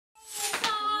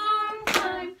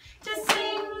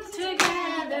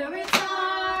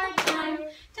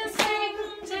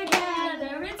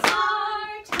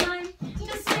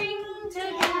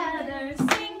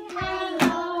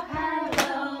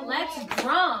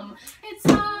drum. It's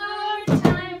our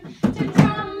time to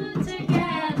drum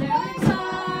together. It's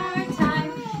our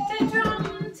time to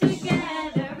drum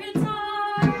together. It's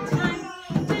our time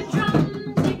to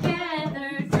drum together.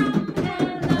 Drum,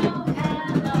 hello,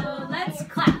 hello. Let's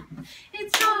clap.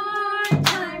 It's our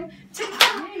time to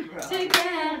clap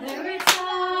together. It's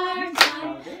our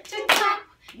time to clap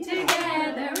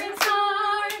together. It's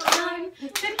our time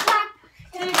to clap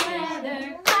together.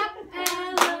 Clap,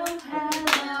 hello,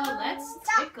 hello. Let's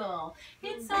tickle.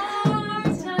 It's our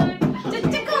time to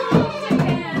tickle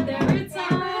together. It's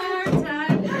our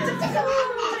time to tickle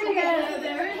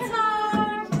together. It's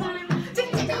our time to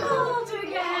tickle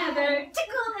together.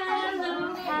 Tickle, hello,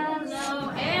 hello,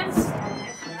 and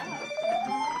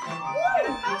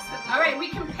all right, we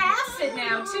can pass it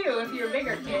now too if you're a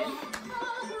bigger kid.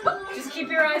 Just keep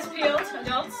your eyes peeled,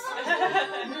 adults.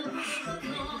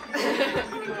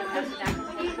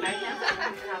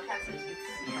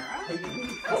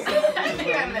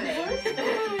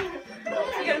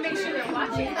 You gotta make sure they're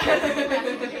watching.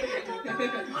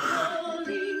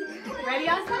 Ready,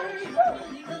 Oscar?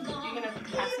 You're gonna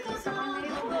pass it to someone maybe?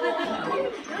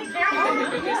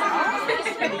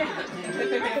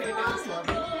 Really careful.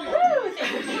 Woo,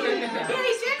 thank you.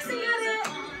 Yay, Jacqui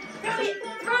got it.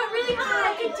 Throw it really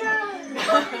high. Good job.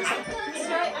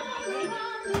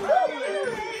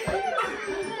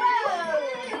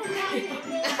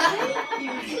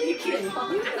 You can't fall.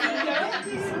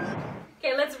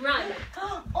 Okay, let's run.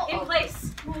 In place.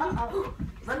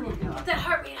 Get that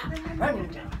heart rate up.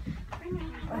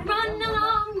 Run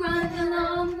along,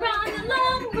 Rover.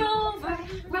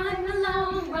 Run along,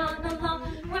 Rover.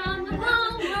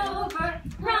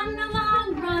 Run along,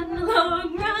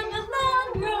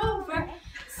 Rover.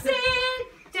 Sit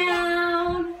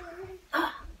down.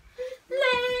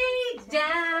 Lay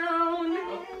down.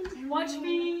 Watch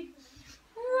me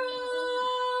roll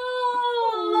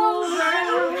over.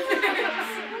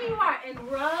 What do you want? And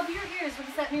rub your ears. What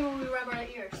does that mean when we rub our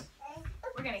ears?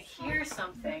 We're going to hear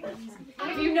something.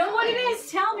 If you know what it is,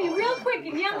 tell me real quick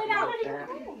and yell it out.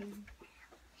 Alright,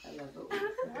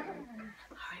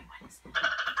 what is it?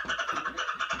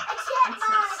 It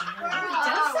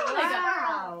does sound like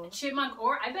a chipmunk,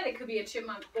 or I bet it could be a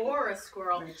chipmunk or a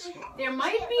squirrel. There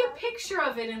might be a picture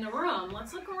of it in the room.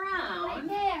 Let's look around.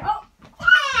 Oh.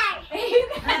 You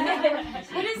got it.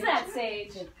 What is that,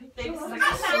 Sage? It's a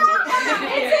squirrel.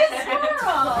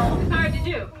 Hard to do.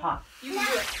 You can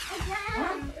do it.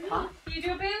 Can you do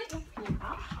it, Bailey?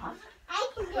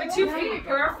 With 2 feet.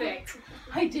 Perfect.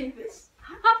 I did this.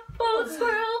 Hop, old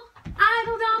squirrel.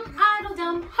 Idle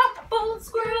dum, hop, old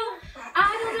squirrel.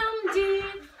 Idle dum, dee.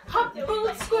 Hop,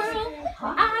 old squirrel.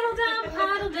 Idle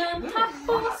dum, hop,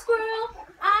 old squirrel.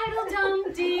 Idle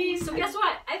dum, dee. So guess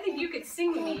what? I think you could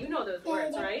sing with me. You know those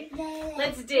words, right?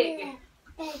 Let's dig.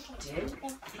 Dig?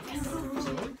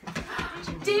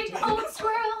 Dig, old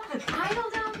squirrel. Idle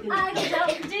dum,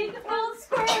 dig, old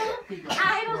squirrel.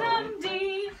 Idle dum,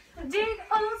 dee. Dig,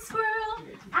 old squirrel.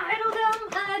 Idle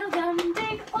dum,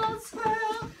 dig, old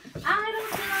squirrel. Idle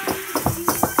dum, dee.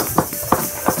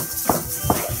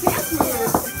 Dance moves.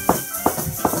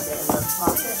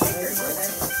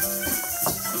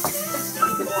 You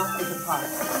can walk with the pot.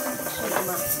 Shake them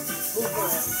up. Move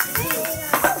around.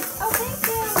 Oh, thank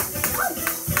you.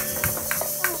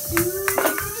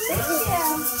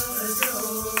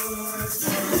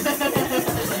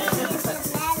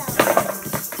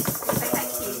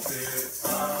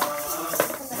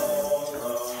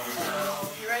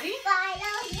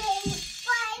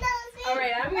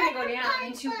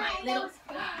 Into my little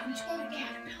caterpillar.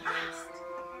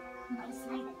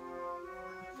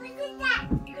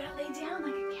 You gotta lay down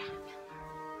like a caterpillar.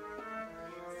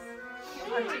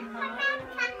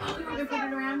 Oh, you want to put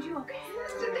it around you? Okay.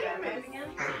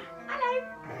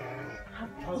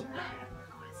 Hello.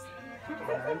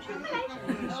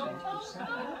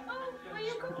 Where are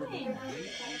you going?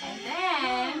 And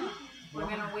then we're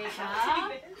gonna wake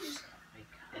up.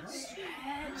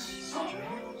 Stretch.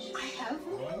 I have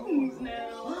wings now.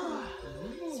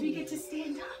 So we get to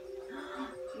stand up.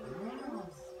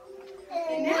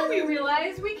 And now we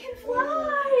realize we can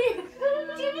fly.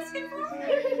 Babies can fly.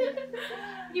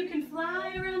 You can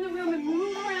fly around the room and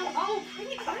move around. Oh,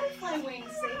 pretty butterfly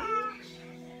wings, Sage.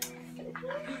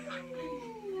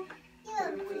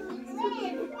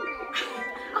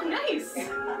 Oh, nice.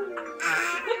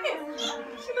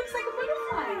 She looks like a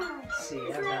butterfly.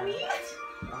 Isn't that neat?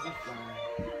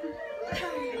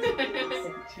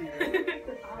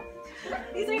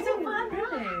 These are so fun.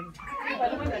 By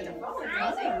the way, that's a phone.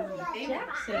 They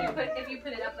Jackson. If you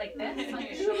put it up like this on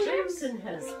your shoulders, Jackson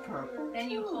has purple. then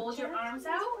you hold your arms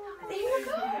out. There you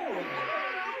go.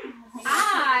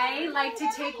 I like to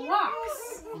take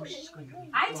walks.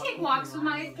 I take walks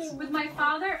with my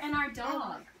father and our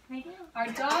dog. Our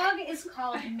dog is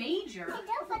called Major.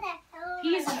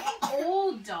 He's an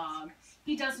old dog.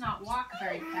 He does not walk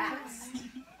very fast.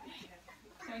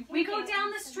 We go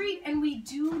down the street and we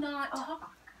do not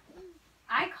talk.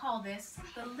 I call this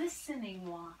the listening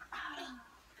walk.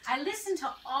 I listen to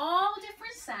all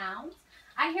different sounds.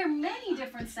 I hear many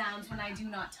different sounds when I do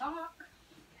not talk.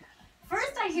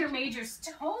 First, I hear Major's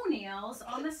toenails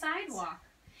on the sidewalk.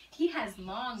 He has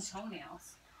long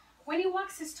toenails. When he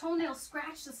walks, his toenails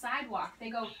scratch the sidewalk. They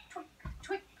go twick,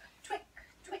 twick, twick,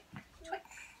 twick, twick,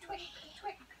 twick,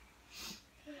 twick.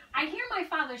 I hear my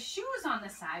father's shoes on the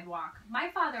sidewalk. My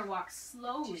father walks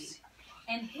slowly,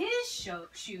 and his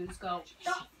shoes go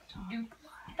dop, doop,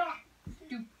 dop,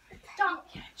 doop, dop,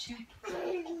 doop.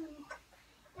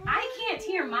 I can't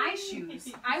hear my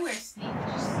shoes. I wear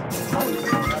sneakers.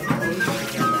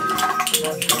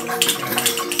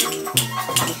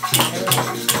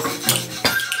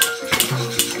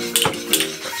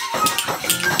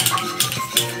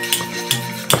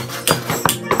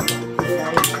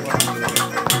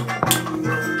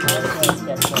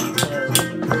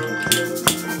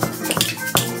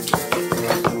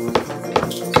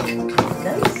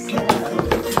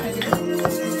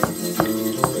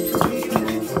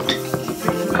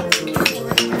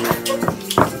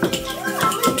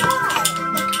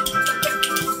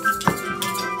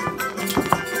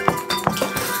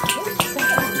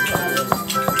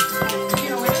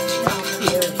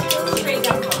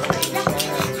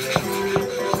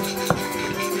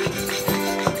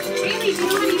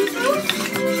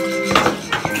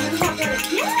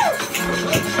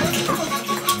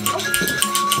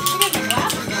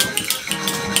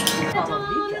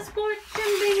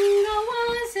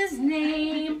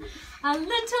 A little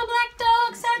black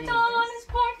dog sat on his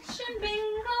porch and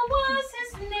Bingo was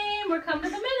his name. We're coming to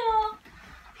the middle.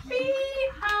 B-I-N-G-O,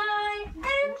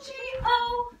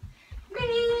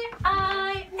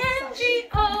 B-I-N-G-O,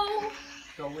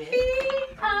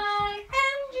 B-I-N-G-O,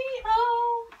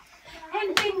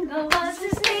 and Bingo was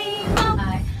his name.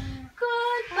 Goodbye,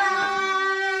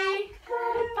 goodbye,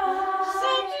 goodbye,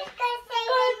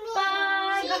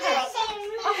 goodbye. Go ahead.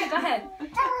 Okay, go ahead.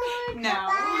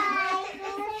 No.